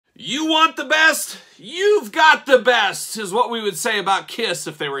You want the best? You've got the best, is what we would say about Kiss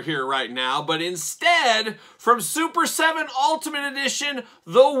if they were here right now. But instead, from Super 7 Ultimate Edition,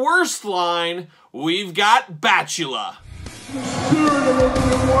 the worst line, we've got Batula. The spirit of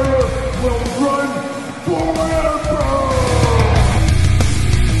Ultimate Warrior will run forever!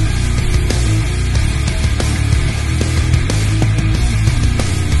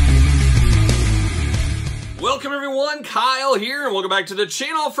 Welcome everyone, Kyle here, and welcome back to the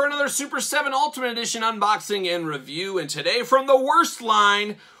channel for another Super 7 Ultimate Edition unboxing and review. And today, from the worst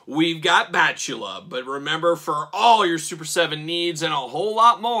line, we've got Batula. But remember, for all your Super 7 needs and a whole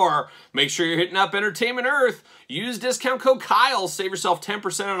lot more, make sure you're hitting up Entertainment Earth. Use discount code Kyle, save yourself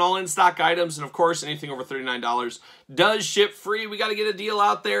 10% on all in-stock items, and of course, anything over $39 does ship free. We got to get a deal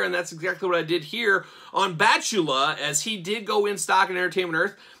out there, and that's exactly what I did here on Batula, as he did go in stock in Entertainment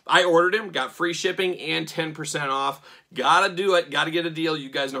Earth. I ordered him, got free shipping and 10% off. Gotta do it, gotta get a deal. You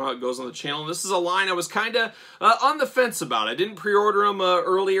guys know how it goes on the channel. This is a line I was kind of on the fence about. I didn't pre-order them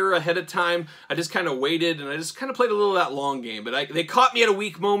earlier ahead of time. I just kind of waited, and I just kind of played a little of that long game. But they caught me at a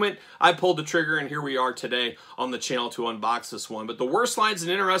weak moment. I pulled the trigger, and here we are today on the channel to unbox this one. But the worst line's an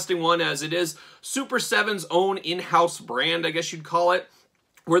interesting one, as it is Super 7's own in-house brand, I guess you'd call it,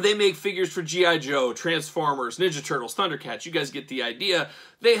 where they make figures for G.I. Joe, Transformers, Ninja Turtles, Thundercats. You guys get the idea.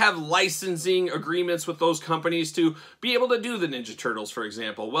 They have licensing agreements with those companies to be able to do the Ninja Turtles, for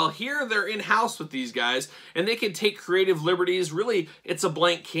example. Well, here they're in-house with these guys, and they can take creative liberties. Really, it's a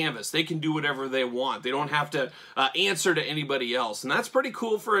blank canvas. They can do whatever they want. They don't have to answer to anybody else, and that's pretty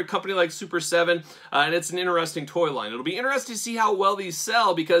cool for a company like Super 7, and it's an interesting toy line. It'll be interesting to see how well these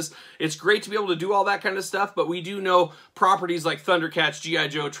sell, because it's great to be able to do all that kind of stuff, but we do know properties like Thundercats, G.I.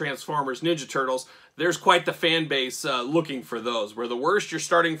 Joe, Transformers, Ninja Turtles, there's quite the fan base looking for those. Where the worst, you're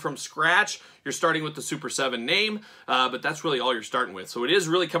starting from scratch. You're starting with the Super 7 name, but that's really all you're starting with. So it is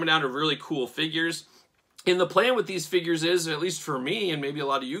really coming down to really cool figures. And the plan with these figures is, at least for me, and maybe a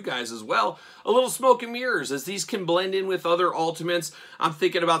lot of you guys as well, a little smoke and mirrors, as these can blend in with other Ultimates. I'm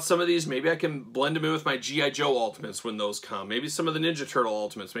thinking about some of these. Maybe I can blend them in with my G.I. Joe Ultimates when those come. Maybe some of the Ninja Turtle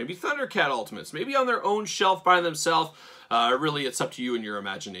Ultimates. Maybe Thundercat Ultimates. Maybe on their own shelf by themselves. Really, it's up to you and your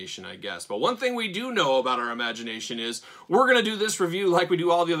imagination, I guess. But one thing we do know about our imagination is we're going to do this review like we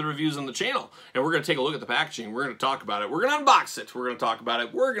do all the other reviews on the channel. And we're going to take a look at the packaging. We're going to talk about it. We're going to unbox it. We're going to talk about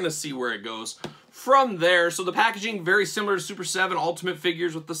it. We're going to see where it goes from there. So the packaging, very similar to Super 7 Ultimate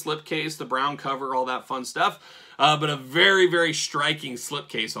figures with the slipcase, the brown cover, all that fun stuff. But a very, very striking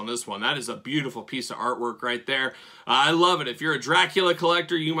slipcase on this one. That is a beautiful piece of artwork right there. I love it. If you're a Dracula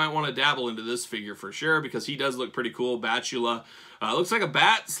collector, you might want to dabble into this figure for sure, because he does look pretty cool. Batula. Looks like a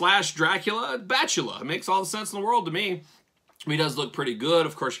bat slash Dracula. Batula. It makes all the sense in the world to me. He does look pretty good.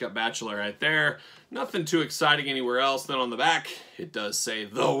 Of course, you got Batula right there. Nothing too exciting anywhere else. Then on the back, it does say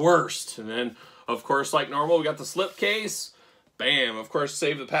the worst. And then, of course, like normal, we got the slipcase. Bam, of course,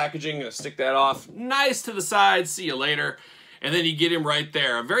 save the packaging. Gonna stick that off nice to the side. See you later. And then you get him right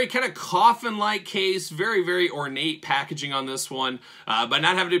there. A very kind of coffin-like case. Very, very ornate packaging on this one. By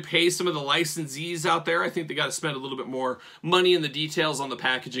not having to pay some of the licensees out there, I think they got to spend a little bit more money in the details on the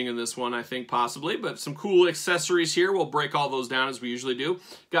packaging in this one, I think, possibly. But some cool accessories here. We'll break all those down as we usually do.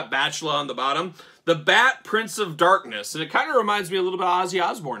 Got Batula on the bottom. The Bat Prince of Darkness. And it kind of reminds me a little bit of Ozzy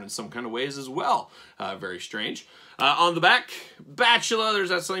Osbourne in some kind of ways as well. Very strange. On the back, Batula, there's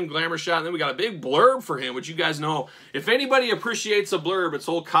that same glamour shot. And then we got a big blurb for him, which you guys know, if anybody appreciates a blurb, it's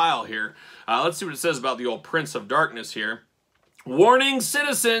old Kyle here. Let's see what it says about the old Prince of Darkness here. Warning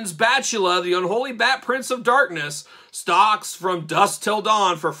citizens, Batula, the unholy Bat Prince of Darkness, stalks from dusk till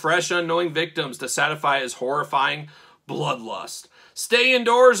dawn for fresh unknowing victims to satisfy his horrifying bloodlust. Stay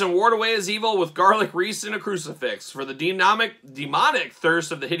indoors and ward away his evil with garlic wreaths and a crucifix, for the demonic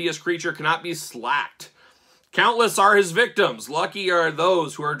thirst of the hideous creature cannot be slacked. Countless are his victims. Lucky are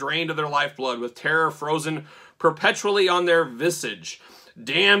those who are drained of their lifeblood, with terror frozen perpetually on their visage.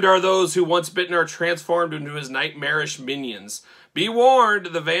 Damned are those who, once bitten, are transformed into his nightmarish minions. Be warned,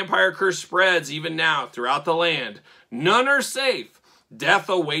 the vampire curse spreads even now throughout the land. None are safe. Death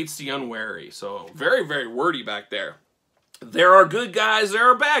awaits the unwary. So very, very wordy back there. There are good guys,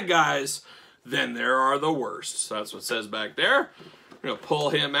 there are bad guys, then there are the worst. So that's what it says back there. We're going to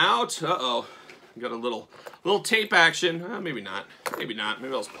pull him out. Uh-oh. Got a little tape action. Maybe not. Maybe not.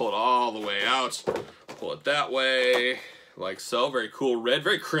 Maybe I'll just pull it all the way out. Pull it that way, like so. Very cool red.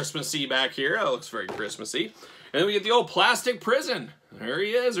 Very Christmassy back here. That looks very Christmassy. And then we get the old plastic prison. There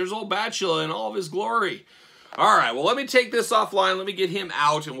he is. There's old Batula in all of his glory. All right, well, let me take this offline. Let me get him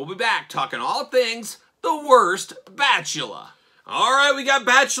out, and we'll be back talking all things the worst Batula. All right, we got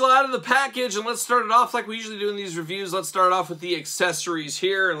Batula out of the package, and let's start it off like we usually do in these reviews. Let's start off with the accessories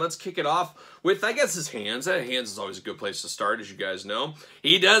here, and let's kick it off with, I guess, his hands. Hands is always a good place to start, as you guys know.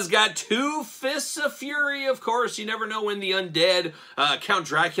 He does got 2 Fists of Fury, of course. You never know when the undead Count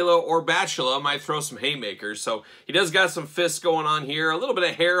Dracula or Batula might throw some haymakers. So he does got some fists going on here. A little bit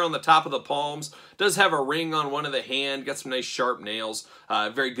of hair on the top of the palms. Does have a ring on one of the hand. Got some nice sharp nails.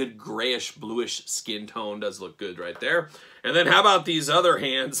 Very good grayish, bluish skin tone. Does look good right there. And then how about these other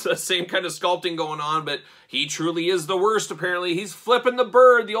hands? The same kind of sculpting going on, but he truly is the worst, apparently. He's flipping the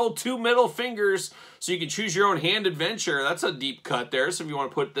bird, the old 2 middle fingers, so you can choose your own hand adventure. That's a deep cut there, so if you want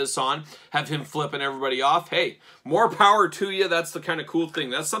to put this on, have him flipping everybody off, hey, more power to you. That's the kind of cool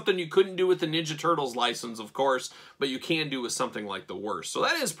thing. That's something you couldn't do with the Ninja Turtles license, of course, but you can do with something like the worst. So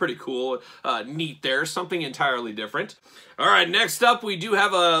that is pretty cool, neat there, something entirely different. All right, next up, we do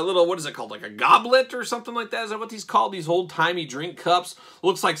have a little, what is it called, like a goblet or something like that? Is that what these called, these old-timey drink cups?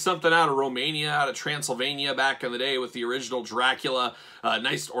 Looks like something out of Romania, out of Transylvania back in the day with the original Dracula.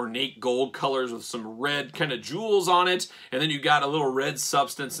 Nice ornate gold colors with some red kind of jewels on it. And then you got a little red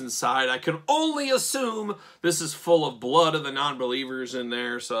substance inside. I can only assume this is full of blood of the non-believers in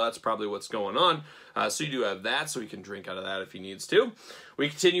there, so that's probably what's going on. So you do have that, so he can drink out of that if he needs to. We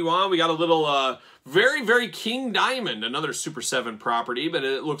continue on. We got a little very, very King Diamond, another Super 7 property, but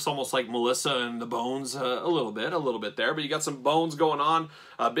it looks almost like Melissa and the bones a little bit there. But you got some bones going on,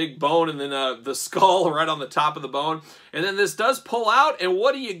 a big bone, and then the skull right on the top of the bone. And then this does pull out, and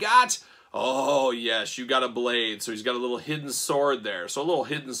what do you got? Oh, yes, you got a blade. So he's got a little hidden sword there. So a little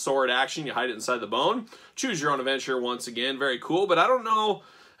hidden sword action. You hide it inside the bone. Choose your own adventure once again. Very cool, but I don't know.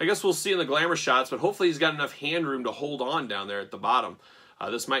 I guess we'll see in the glamour shots, but hopefully he's got enough hand room to hold on down there at the bottom.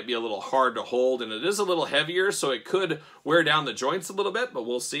 This might be a little hard to hold, and it is a little heavier, so it could wear down the joints a little bit, but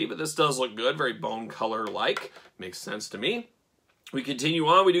we'll see. But this does look good, very bone color-like. Makes sense to me. We continue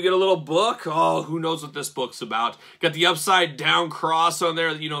on. We do get a little book. Oh, who knows what this book's about. Got the upside down cross on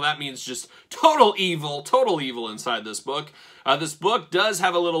there. You know, that means just total evil inside this book. This book does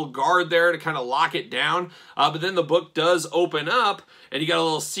have a little guard there to kind of lock it down, but then the book does open up, and you got a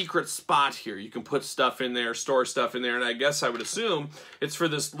little secret spot here. You can put stuff in there, store stuff in there, and I guess I would assume it's for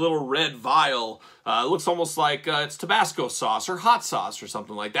this little red vial. It looks almost like it's Tabasco sauce or hot sauce or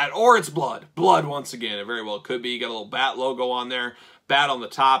something like that, or it's blood. Blood, once again. It very well could be. You got a little bat logo on there, bat on the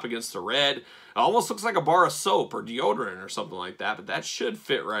top against the red. It almost looks like a bar of soap or deodorant or something like that, but that should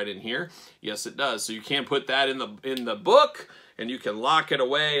fit right in here. Yes, it does. So you can put that in the book, and you can lock it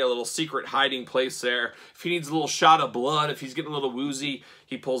away, a little secret hiding place there. If he needs a little shot of blood, if he's getting a little woozy,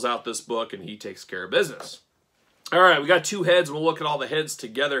 he pulls out this book and he takes care of business. All right, we got 2 heads. We'll look at all the heads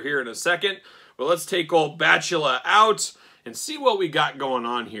together here in a second. But let's take old Batula out and see what we got going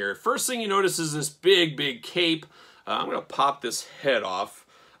on here. First thing you notice is this big, big cape. I'm going to pop this head off.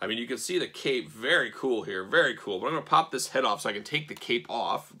 I mean, you can see the cape, very cool here, very cool. But I'm going to pop this head off so I can take the cape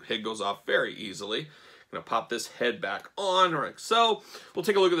off. Head goes off very easily. I'm going to pop this head back on, like so. We'll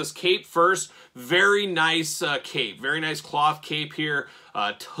take a look at this cape first. Very nice cape, very nice cloth cape here.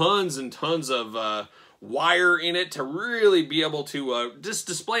 Tons and tons of wire in it to really be able to just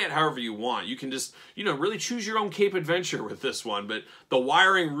display it however you want. You can just, you know, really choose your own cape adventure with this one, but the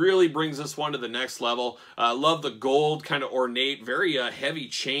wiring really brings this one to the next level. Love the gold, kind of ornate, very heavy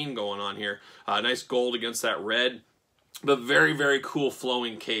chain going on here. Nice gold against that red. But very, very cool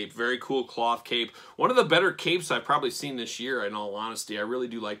flowing cape. Very cool cloth cape. One of the better capes I've probably seen this year, in all honesty. I really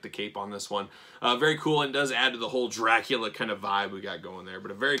do like the cape on this one. Very cool, and does add to the whole Dracula kind of vibe we got going there.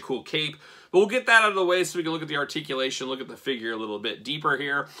 But a very cool cape. But we'll get that out of the way so we can look at the articulation, look at the figure a little bit deeper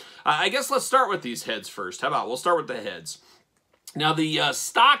here. I guess let's start with these heads first. How about we'll start with the heads. Now, the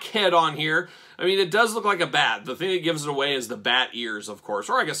stock head on here, I mean, it does look like a bat. The thing that gives it away is the bat ears, of course.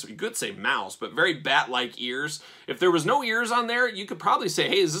 Or I guess you could say mouse, but very bat-like ears. If there was no ears on there, you could probably say,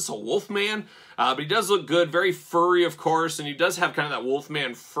 hey, is this a wolfman? But he does look good, very furry, of course, and he does have kind of that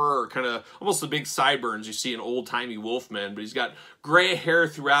wolfman fur, kind of almost the big sideburns you see in old-timey wolfmen, but he's got gray hair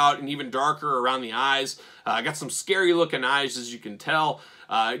throughout and even darker around the eyes. Got some scary-looking eyes, as you can tell.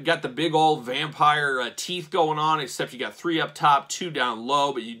 Got the big old vampire teeth going on, except you got 3 up top, 2 down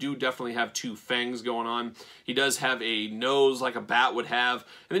low, but you do definitely have 2 fangs going on. He does have a nose like a bat would have,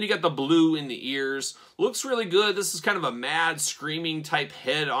 and then you got the blue in the ears. Looks really good. This is kind of a mad, screaming type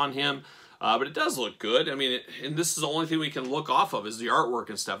head on him. But it does look good. I mean, and this is the only thing we can look off of is the artwork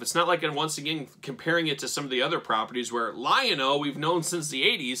and stuff. It's not like, and once again, comparing it to some of the other properties where Lion-O, we've known since the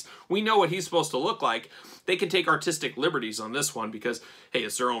 80s, we know what he's supposed to look like. They can take artistic liberties on this one because, hey,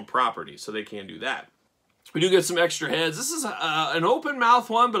 it's their own property, so they can do that. We do get some extra heads. This is an open mouth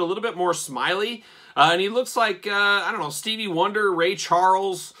one, but a little bit more smiley. And he looks like, I don't know, Stevie Wonder, Ray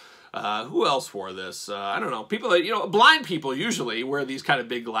Charles. Who else wore this? I don't know. People that, blind people usually wear these kind of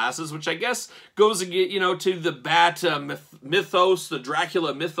big glasses, which I guess goes, to the Bat mythos, the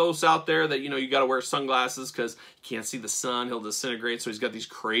Dracula mythos out there that, you got to wear sunglasses because you can't see the sun. He'll disintegrate. So he's got these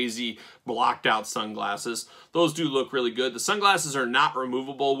crazy blocked out sunglasses. Those do look really good. The sunglasses are not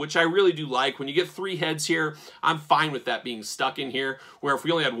removable, which I really do like. When you get 3 heads here, I'm fine with that being stuck in here, where if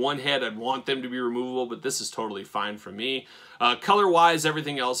we only had 1 head, I'd want them to be removable, but this is totally fine for me. Color-wise,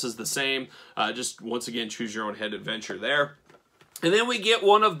 everything else is the same. Just, once again, choose your own head adventure there. And then we get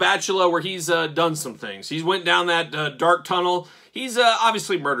one of Batula where he's done some things. He went down that dark tunnel. He's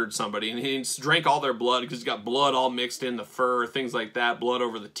obviously murdered somebody, and he's drank all their blood because he's got blood all mixed in the fur, things like that, blood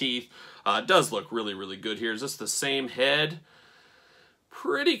over the teeth. It does look really, really good here. Is this the same head?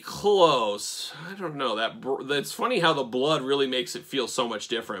 Pretty close. I don't know. It's funny how the blood really makes it feel so much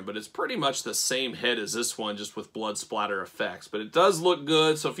different, but it's pretty much the same head as this one, just with blood splatter effects. But it does look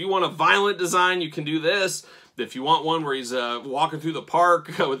good, so if you want a violent design, you can do this. If you want one where he's walking through the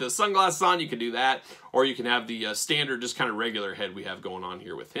park with his sunglasses on, you can do that. Or you can have the standard, just kind of regular head we have going on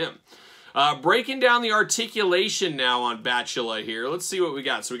here with him. Breaking down the articulation now on Batula here. Let's see what we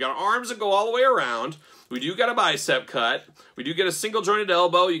got. So we got arms that go all the way around. We do got a bicep cut. We do get a single jointed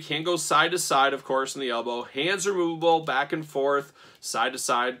elbow. You can go side to side, of course, in the elbow. Hands are movable, back and forth, side to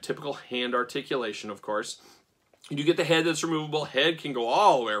side. Typical hand articulation, of course. You do get the head that's removable. Head can go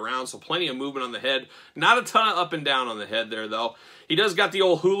all the way around, so plenty of movement on the head. Not a ton of up and down on the head there, though. He does got the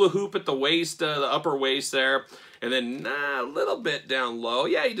old hula hoop at the waist, the upper waist there. And then a little bit down low.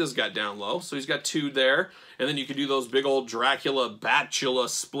 Yeah, he does got down low, so he's got 2 there. And then you can do those big old Dracula, Batula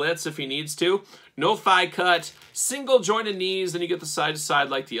splits if he needs to. No thigh cut, single jointed knees, then you get the side to side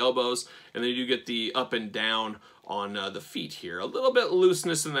like the elbows, and then you do get the up and down on the feet here. A little bit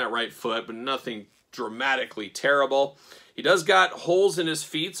looseness in that right foot, but nothing dramatically terrible. He does got holes in his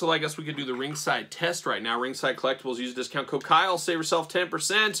feet, so I guess we could do the ringside test right now. Ringside Collectibles, use discount code Kyle, save yourself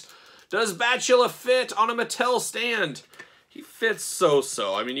 10%. Does Batula fit on a Mattel stand? He fits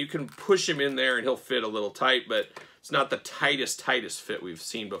so-so. I mean, you can push him in there and he'll fit a little tight, but it's not the tightest fit we've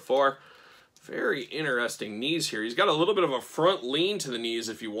seen before. Very interesting knees here. He's got a little bit of a front lean to the knees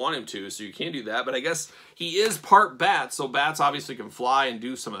if you want him to, so you can do that. But I guess he is part bat, so bats obviously can fly and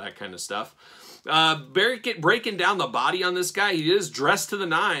do some of that kind of stuff. Breaking down the body on this guy, he is dressed to the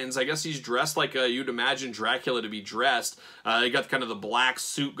nines. I guess he's dressed like you'd imagine Dracula to be dressed. He got kind of the black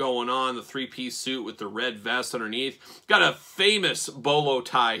suit going on, the 3-piece suit with the red vest underneath. Got a famous bolo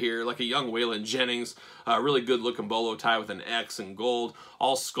tie here, like a young Waylon Jennings. Really good looking bolo tie with an X in gold,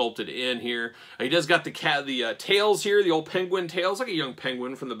 all sculpted in here. He does got the tails here, the old penguin tails, like a young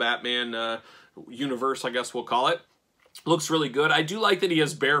penguin from the Batman universe, I guess we'll call it. Looks really good. I do like that he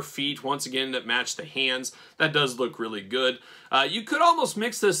has bare feet, once again, that match the hands. That does look really good. You could almost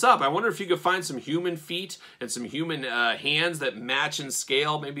mix this up. I wonder if you could find some human feet and some human hands that match in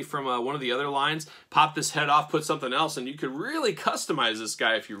scale, maybe from one of the other lines. Pop this head off, put something else, and you could really customize this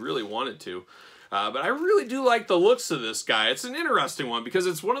guy if you really wanted to. But I really do like the looks of this guy. It's an interesting one because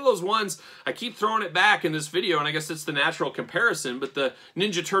it's one of those ones, I keep throwing it back in this video, and I guess it's the natural comparison, but the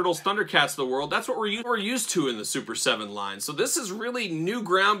Ninja Turtles, Thundercats of the world, that's what we're used to in the Super 7 line. So this is really new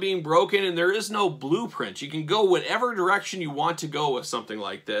ground being broken, and there is no blueprint. You can go whatever direction you want to go with something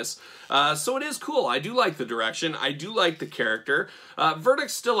like this. So it is cool. I do like the direction. I do like the character.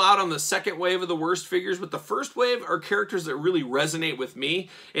 Verdict's still out on the second wave of the worst figures, but the first wave are characters that really resonate with me,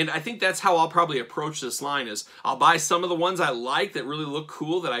 and I think that's how I'll probably approach this line. Is I'll buy some of the ones I like that really look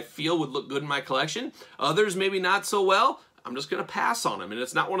cool, that I feel would look good in my collection. Others maybe not so well. I'm just going to pass on them. And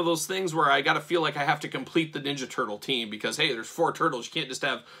it's not one of those things where I got to feel like I have to complete the Ninja Turtle team because, hey, there's 4 turtles. You can't just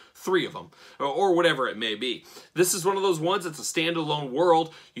have 3 of them or whatever it may be. This is one of those ones that's a standalone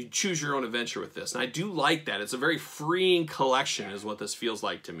world. You choose your own adventure with this. And I do like that. It's a very freeing collection is what this feels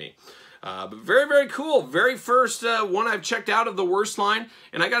like to me. But very, very cool. Very first one I've checked out of the worst line.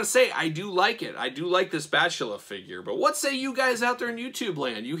 And I gotta say, I do like it. I do like this Batula figure. But what say you guys out there in YouTube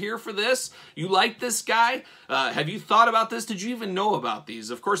land? You here for this? You like this guy? Have you thought about this? Did you even know about these?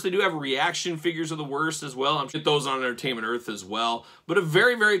 Of course, they do have reaction figures of the worst as well. I'm sure those on Entertainment Earth as well. But a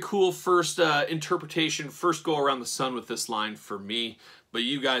very, very cool first interpretation, first go around the sun with this line for me. But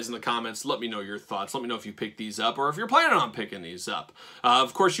you guys in the comments, let me know your thoughts. Let me know if you picked these up or if you're planning on picking these up.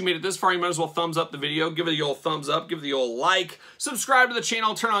 Of course, you made it this far, you might as well thumbs up the video. Give it the old thumbs up. Give it the old like. Subscribe to the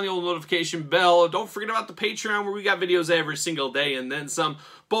channel. Turn on the old notification bell. Don't forget about the Patreon where we got videos every single day and then some.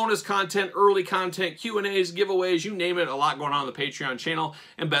 bonus content, early content, Q&As, giveaways, you name it, a lot going on the Patreon channel.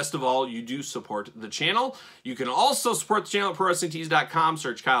 And best of all, you do support the channel. You can also support the channel at ProWrestlingTees.com,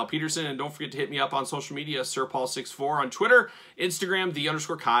 search Kyle Peterson, and don't forget to hit me up on social media, SirPaul64 on Twitter, Instagram,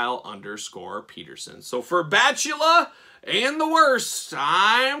 _Kyle_Peterson. So for Batula and the worst,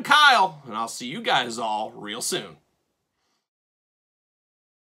 I'm Kyle, and I'll see you guys all real soon.